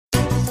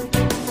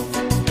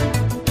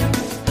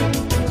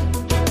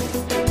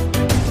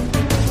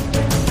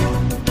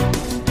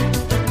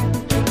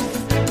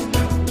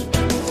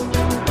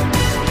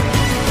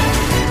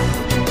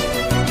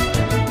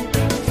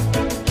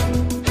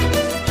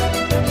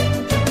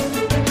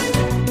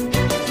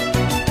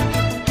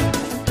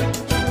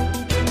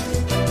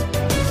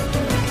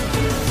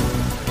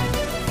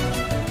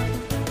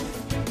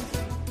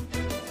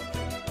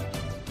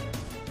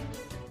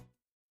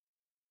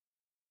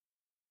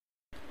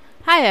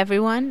Hi,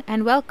 everyone,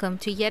 and welcome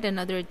to yet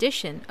another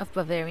edition of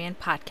Bavarian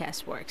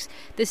Podcast Works.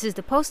 This is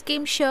the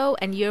Postgame show,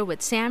 and you're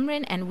with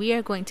Samrin, and we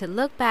are going to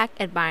look back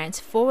at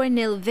Bayern's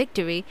 4-0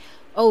 victory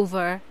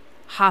over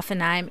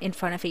Hoffenheim in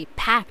front of a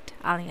packed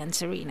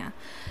Allianz Arena.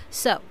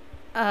 So,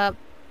 I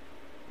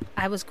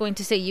was going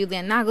to say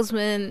Julian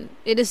Nagelsmann.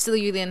 It is still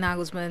Julian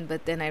Nagelsmann,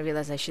 but then I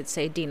realized I should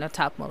say Dino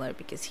Topmuller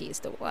because he is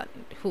the one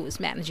who is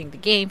managing the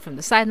game from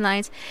the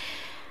sidelines.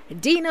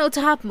 Dino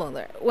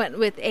Topmuller went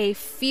with a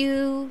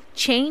few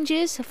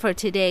changes for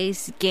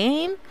today's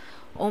game.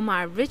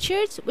 Omar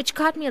Richards, which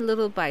caught me a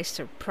little by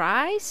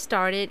surprise,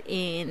 started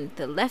in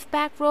the left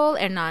back role.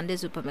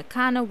 Hernandez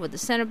Upamecano were the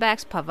center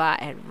backs.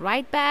 Pavard at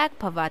right back.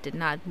 Pavard did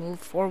not move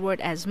forward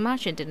as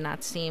much and did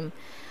not seem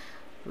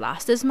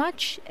lost as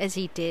much as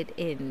he did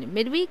in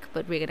midweek,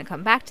 but we're going to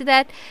come back to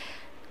that.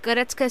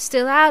 Goretzka is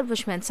still out,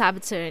 which meant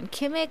Sabitzer and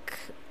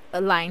Kimmich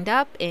lined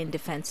up in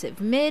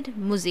defensive mid.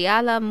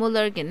 Musiala,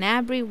 Muller,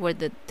 Gnabry were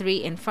the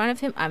three in front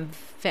of him. I'm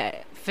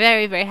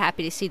very, very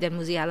happy to see that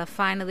Musiala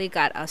finally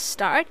got a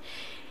start.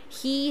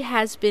 He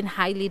has been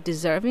highly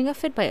deserving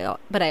of it,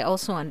 but I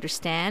also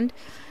understand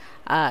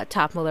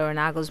Topmuller and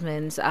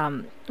Nagelsmann's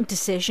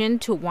decision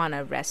to want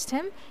to rest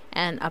him.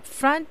 And up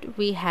front,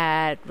 we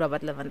had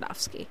Robert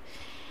Lewandowski.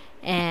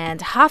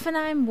 And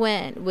Hoffenheim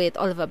went with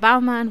Oliver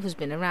Baumann, who's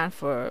been around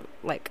for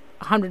like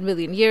 100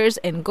 million years,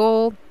 in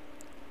goal.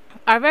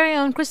 Our very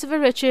own Christopher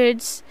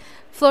Richards,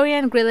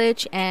 Florian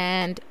Grillitsch,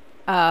 and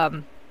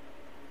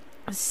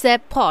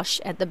Sepp Posch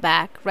at the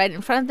back. Right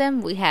in front of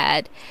them, we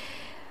had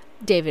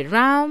David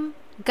Raum,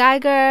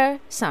 Geiger,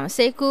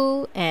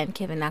 Samaseku, and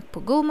Kevin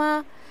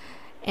Akpoguma.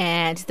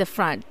 And the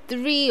front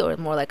three, or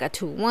more like a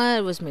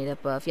 2-1, was made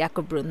up of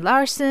Jakob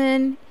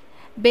Brun-Larsen,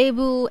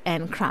 Bebu,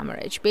 and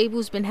Kramaric.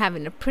 Bebu's been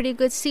having a pretty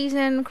good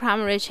season.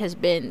 Kramaric has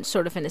been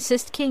sort of an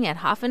assist king at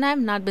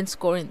Hoffenheim, not been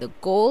scoring the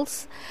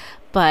goals,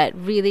 but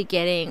really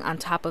getting on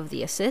top of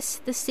the assists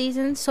this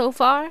season so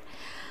far.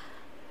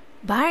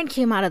 Bayern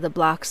came out of the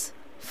blocks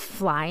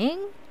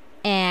flying,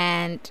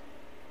 and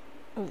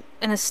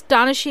an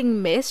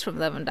astonishing miss from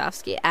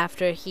Lewandowski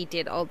after he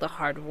did all the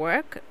hard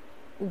work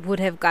would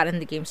have gotten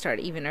the game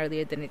started even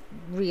earlier than it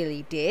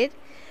really did.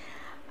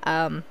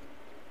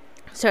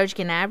 Serge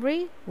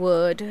Gnabry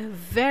would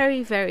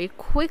very, very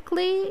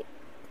quickly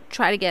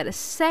try to get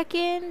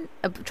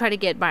try to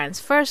get Bayern's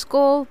first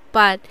goal,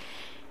 but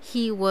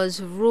he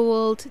was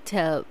ruled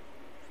to,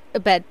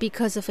 but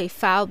because of a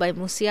foul by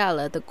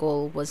Musiala, the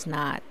goal was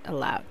not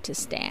allowed to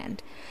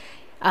stand.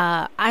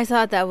 I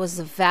thought that was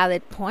a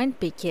valid point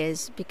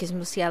because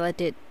Musiala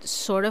did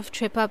sort of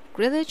trip up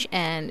Grillitsch,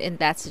 and in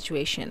that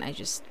situation, I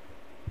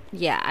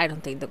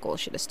don't think the goal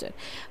should have stood.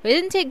 But it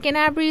didn't take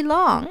Gnabry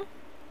long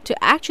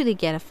to actually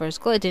get a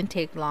first goal. It didn't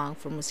take long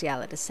for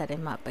Musiala to set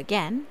him up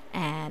again,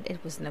 and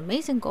it was an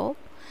amazing goal,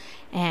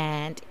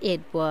 and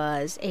it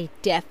was a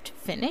deft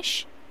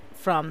finish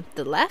from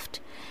the left.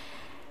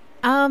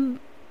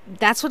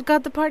 That's what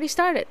got the party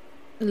started.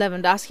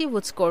 Lewandowski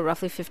would score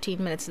roughly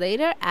 15 minutes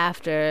later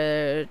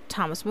after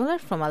Thomas Muller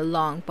from a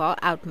long ball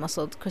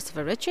outmuscled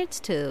Christopher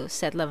Richards to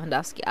set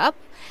Lewandowski up,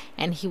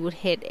 and he would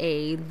hit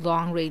a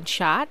long-range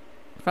shot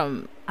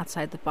from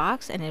outside the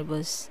box, and it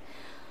was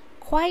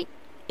quite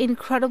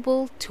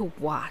incredible to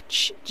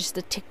watch. Just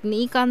the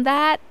technique on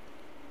that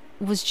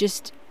was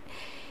just,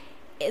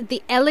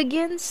 the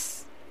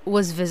elegance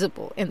was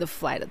visible in the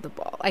flight of the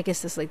ball. I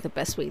guess that's like the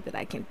best way that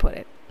I can put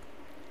it.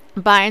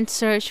 Bayern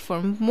searched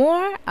for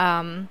more,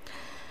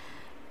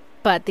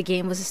 but the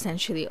game was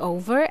essentially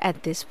over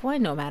at this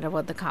point, no matter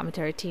what the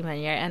commentary team on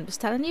your end was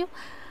telling you.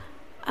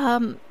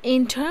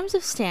 In terms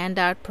of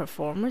standout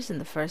performers in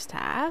the first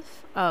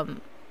half,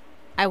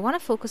 I want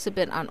to focus a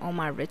bit on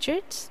Omar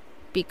Richards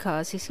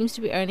because he seems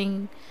to be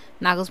earning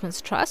Nagelsmann's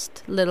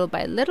trust little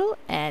by little,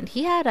 and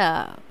he had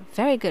a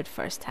very good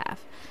first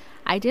half.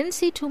 I didn't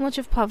see too much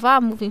of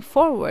Pavard moving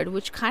forward,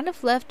 which kind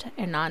of left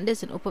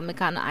Hernandez and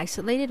Upamecano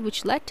isolated,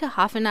 which led to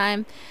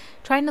Hoffenheim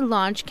trying to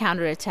launch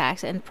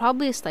counterattacks, and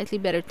probably a slightly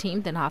better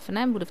team than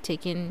Hoffenheim would have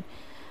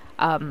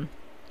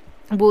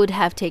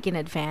taken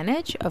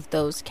advantage of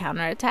those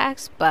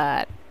counterattacks,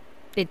 but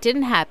it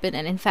didn't happen,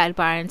 and in fact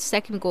Bayern's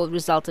second goal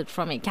resulted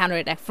from a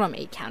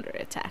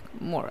counterattack,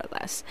 more or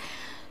less.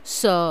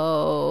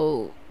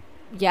 So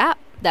yeah,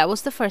 that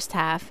was the first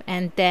half,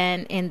 and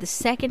then in the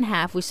second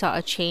half we saw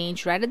a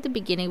change right at the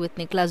beginning with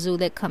Niklas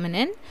Zule coming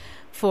in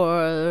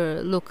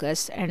for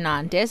Lucas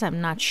Hernandez. I'm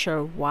not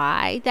sure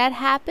why that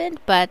happened,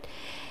 but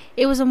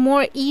it was a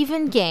more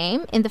even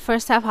game. In the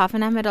first half,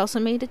 Hoffenheim had also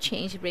made a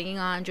change, bringing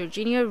on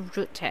Jorginho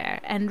Rutter,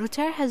 and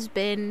Rutter has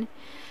been,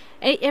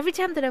 every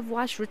time that I've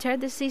watched Rutter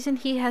this season,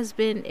 he has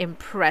been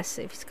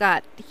impressive.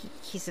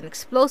 He's an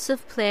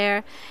explosive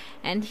player,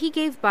 and he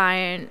gave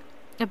Bayern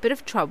a bit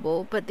of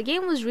trouble, but the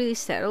game was really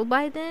settled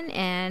by then,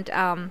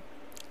 and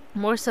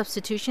more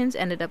substitutions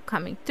ended up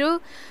coming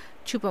through.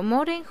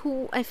 Choupo-Moting,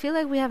 who I feel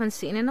like we haven't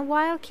seen in a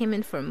while, came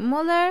in for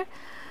Muller.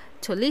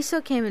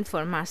 Tolisso came in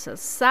for Marcel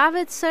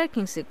Sabitzer.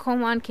 Kingsley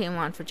Coman came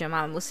on for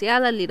Jamal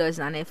Musiala. Leroy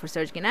Sané for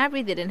Serge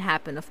Gnabry. They didn't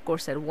happen, of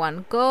course, at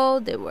one go.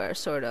 They were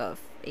sort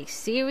of a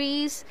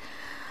series.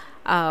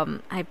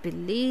 I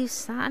believe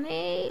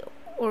Sane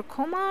or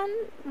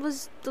Coman were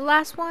the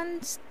last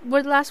ones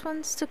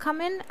to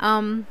come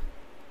in.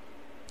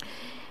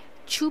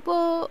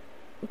 Choupo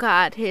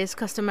got his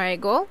customary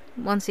goal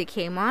once he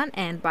came on,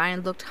 and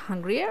Bayern looked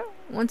hungrier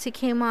once he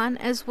came on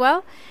as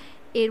well.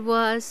 It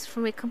was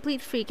from a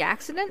complete freak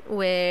accident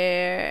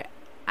where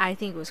I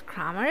think it was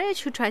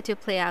Kramaric who tried to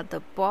play out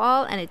the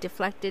ball, and it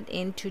deflected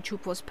into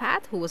Choupo's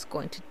path, who was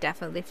going to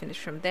definitely finish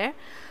from there.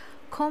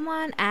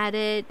 Coman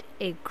added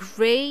a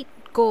great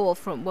goal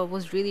from what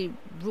was really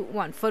Route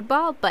 1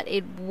 football, but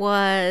it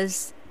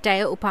was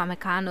Dayot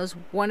Upamecano's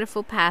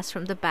wonderful pass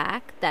from the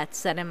back that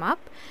set him up.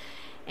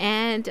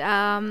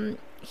 And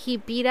he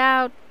beat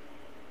out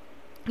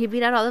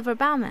Oliver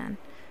Baumann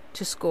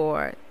to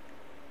score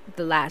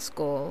the last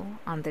goal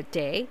on the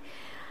day.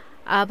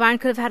 Bayern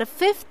could have had a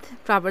fifth.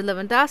 Robert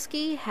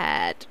Lewandowski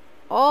had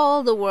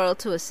all the world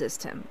to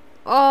assist him.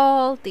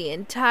 All the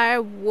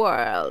entire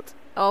world.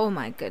 Oh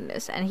my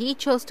goodness. And he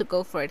chose to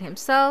go for it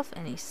himself,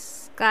 and he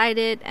skied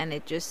it, and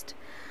it just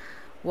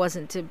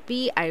wasn't to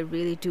be. I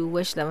really do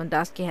wish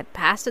Lewandowski had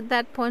passed at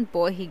that point.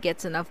 Boy, he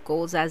gets enough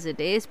goals as it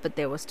is, but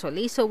there was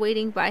Tolisso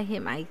waiting by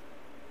him. I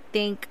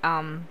think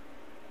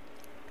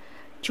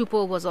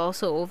Choupo was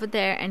also over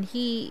there, and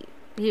he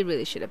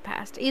really should have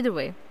passed. Either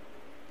way,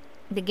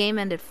 the game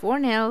ended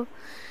 4-0.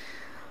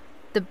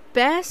 The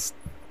best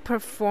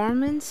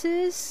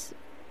performances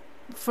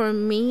for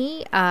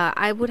me,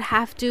 I would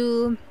have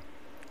to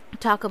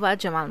talk about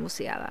Jamal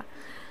Musiala.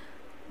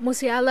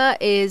 Musiala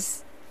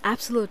is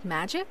absolute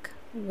magic.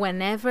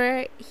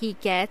 Whenever he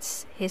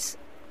gets his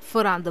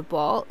foot on the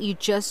ball, you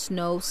just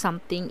know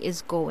something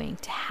is going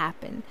to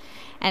happen.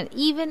 And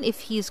even if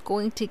he's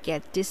going to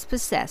get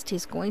dispossessed,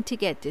 he's going to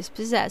get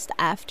dispossessed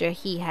after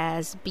he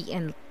has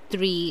beaten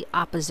 3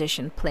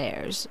 opposition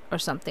players or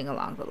something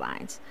along the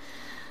lines.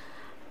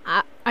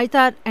 I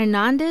thought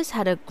Hernandez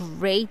had a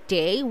great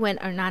day. When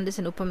Hernandez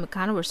and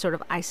Upamecano were sort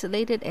of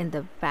isolated in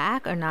the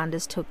back,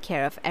 Hernandez took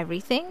care of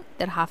everything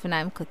that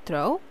Hoffenheim could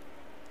throw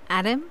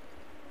at him,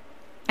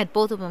 at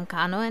both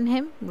Upamecano and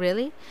him,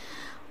 really,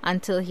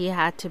 until he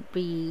had to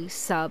be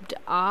subbed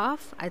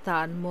off. I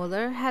thought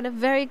Muller had a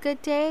very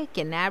good day.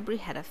 Gnabry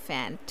had a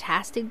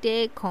fantastic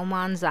day.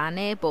 Coman,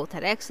 Zane both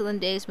had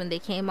excellent days when they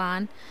came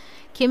on.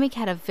 Kimmich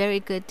had a very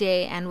good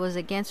day and was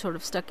again sort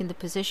of stuck in the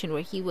position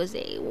where he was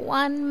a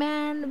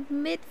one-man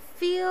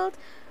midfield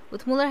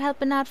with Muller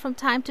helping out from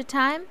time to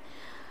time.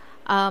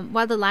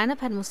 While the lineup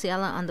had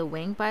Musiala on the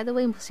wing, by the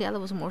way,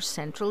 Musiala was more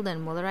central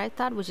than Muller, I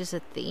thought, which is a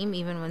theme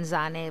even when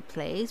Zane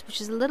plays,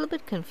 which is a little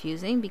bit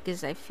confusing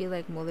because I feel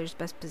like Muller's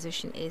best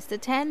position is the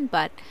 10,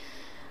 but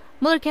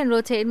Muller can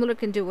rotate, Muller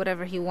can do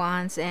whatever he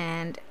wants,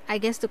 and I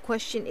guess the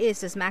question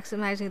is, does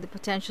maximizing the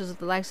potentials of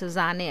the likes of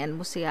Zane and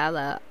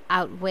Musiala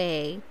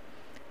outweigh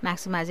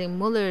maximizing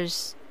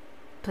Muller's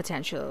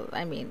potential?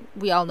 I mean,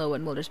 we all know what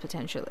Muller's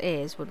potential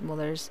is, what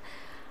Muller's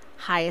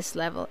highest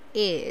level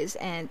is,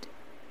 and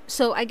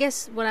so I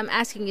guess what I'm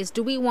asking is,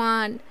 do we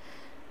want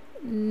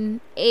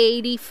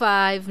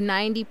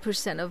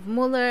 85-90% of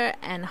Muller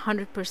and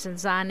 100%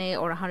 Zane,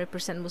 or 100%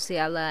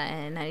 Musiala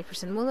and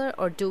 90% Muller,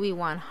 or do we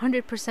want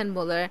 100%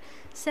 Muller,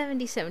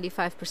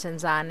 70-75%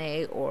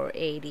 Zane, or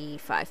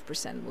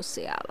 85%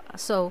 Musiala?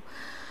 So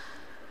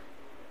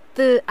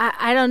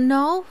I don't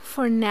know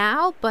for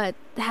now, but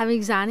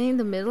having Zane in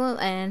the middle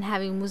and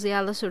having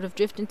Musiala sort of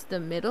drift into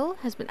the middle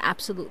has been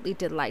absolutely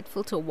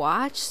delightful to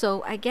watch.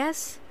 So I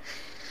guess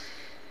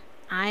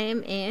I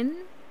am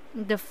in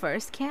the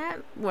first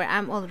camp where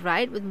I'm all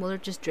right with Muller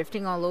just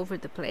drifting all over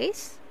the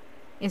place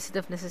instead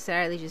of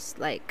necessarily just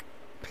like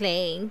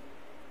playing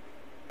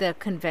the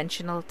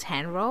conventional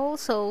 10 role.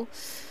 So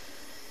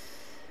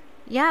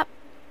yeah,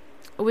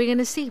 we're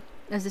gonna see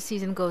as the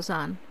season goes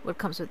on what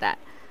comes with that.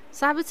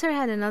 Sabitzer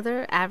had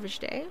another average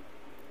day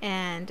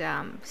and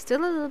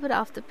still a little bit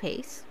off the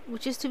pace,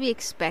 which is to be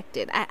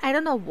expected. I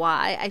don't know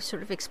why I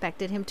sort of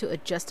expected him to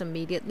adjust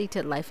immediately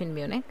to life in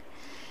Munich.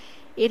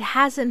 It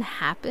hasn't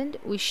happened.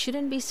 We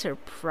shouldn't be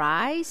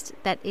surprised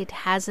that it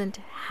hasn't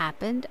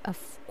happened,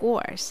 of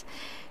course.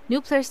 New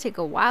players take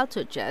a while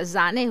to adjust.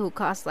 Zane, who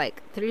cost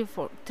like three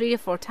to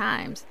four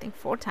times, I think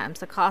 4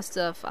 times the cost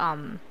of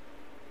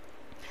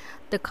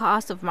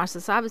Marcel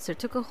Sabitzer,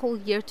 took a whole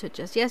year to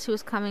adjust. Yes, he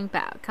was coming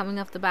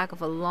off the back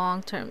of a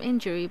long-term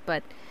injury,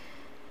 but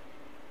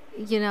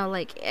you know,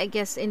 like, I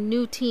guess in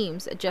new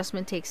teams,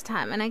 adjustment takes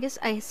time. And I guess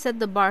I set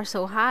the bar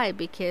so high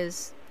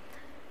because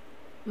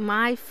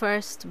my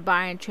first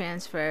Bayern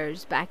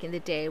transfers back in the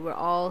day were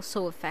all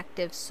so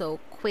effective so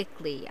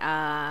quickly.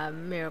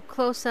 Miro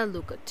Klose,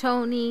 Luca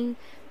Toni,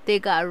 they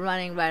got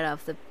running right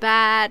off the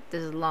bat.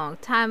 This is a long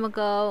time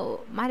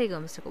ago. Mario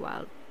Gomez took a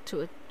while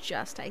to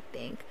adjust, I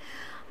think.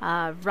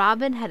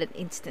 Robin had an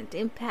instant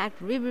impact.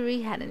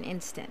 Ribéry had an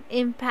instant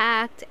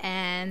impact.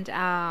 And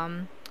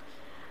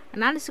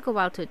Hernandez took a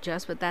while to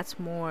adjust, but that's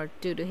more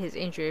due to his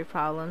injury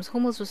problems.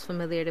 Hummels was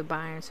familiar to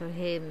Bayern, so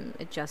him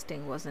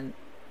adjusting wasn't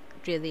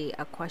really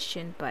a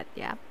question, but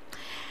yeah.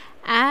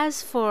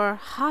 As for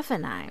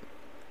Hoffenheim,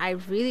 I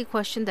really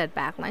questioned that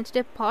backline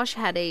today. Posh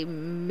had a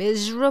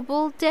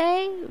miserable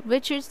day.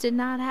 Richards did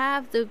not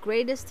have the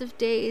greatest of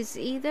days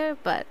either,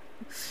 but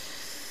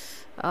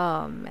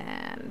oh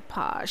man,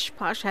 Posh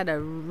had a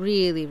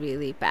really,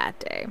 really bad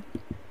day.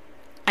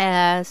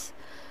 As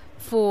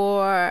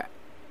for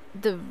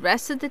the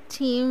rest of the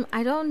team,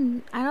 I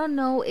don't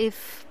know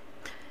if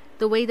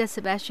the way that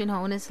Sebastian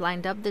Hoeneß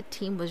lined up the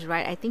team was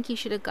right. I think he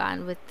should have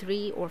gone with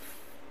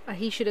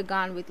he should have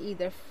gone with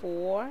either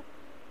 4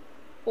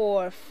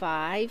 or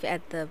 5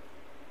 at the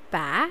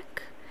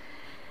back.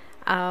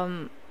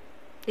 The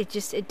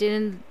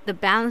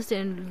balance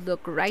didn't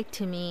look right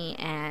to me,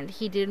 and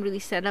he didn't really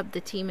set up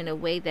the team in a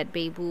way that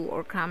Bebu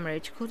or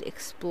Kramaric could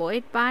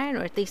exploit Bayern,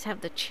 or at least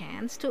have the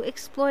chance to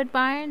exploit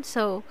Bayern.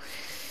 So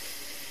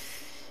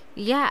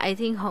yeah, I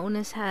think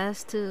Hoeneß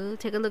has to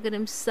take a look at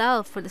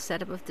himself for the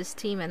setup of this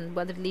team, and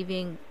whether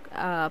leaving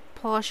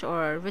Posh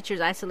or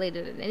Richards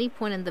isolated at any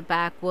point in the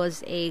back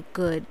was a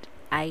good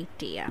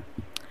idea.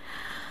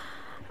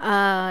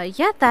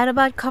 That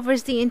about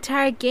covers the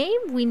entire game.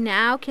 We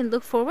now can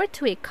look forward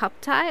to a cup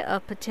tie, a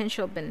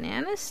potential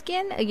banana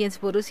skin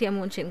against Borussia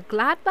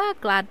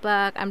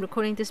Mönchengladbach. I'm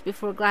recording this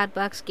before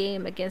Gladbach's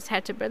game against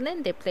Hertha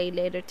Berlin. They play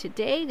later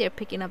today. They're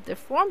picking up their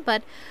form,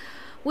 but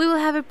we will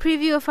have a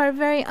preview of our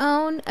very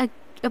own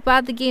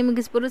about the game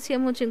against Borussia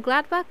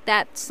Mönchengladbach.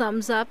 That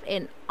sums up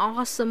an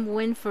awesome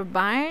win for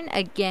Bayern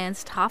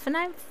against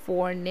Hoffenheim,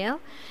 4-0.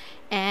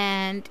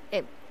 And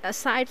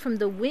aside from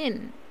the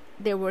win,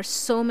 there were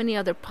so many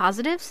other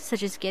positives,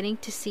 such as getting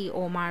to see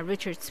Omar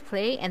Richards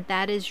play, and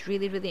that is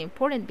really, really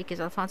important because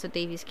Alphonso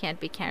Davies can't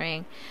be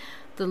carrying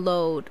the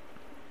load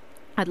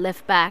at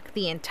left back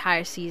the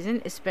entire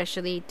season,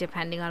 especially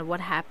depending on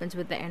what happens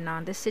with the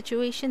Hernandez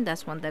situation.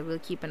 That's one that we'll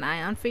keep an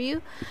eye on for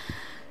you.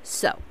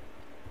 So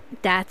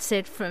that's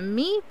it from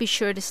me. Be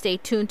sure to stay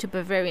tuned to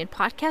Bavarian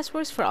Podcast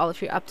Works for all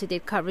of your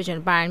up-to-date coverage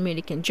on Bayern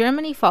Munich and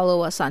Germany.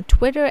 Follow us on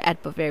Twitter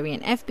at Bavarian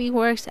FB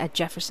Works, at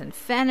Jefferson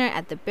Fenner,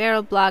 at The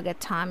Barrel Blog,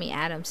 at Tommy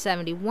Adams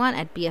 71,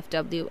 at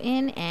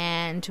BFWN,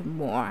 and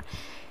more.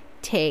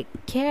 Take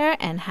care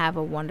and have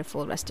a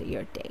wonderful rest of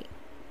your day.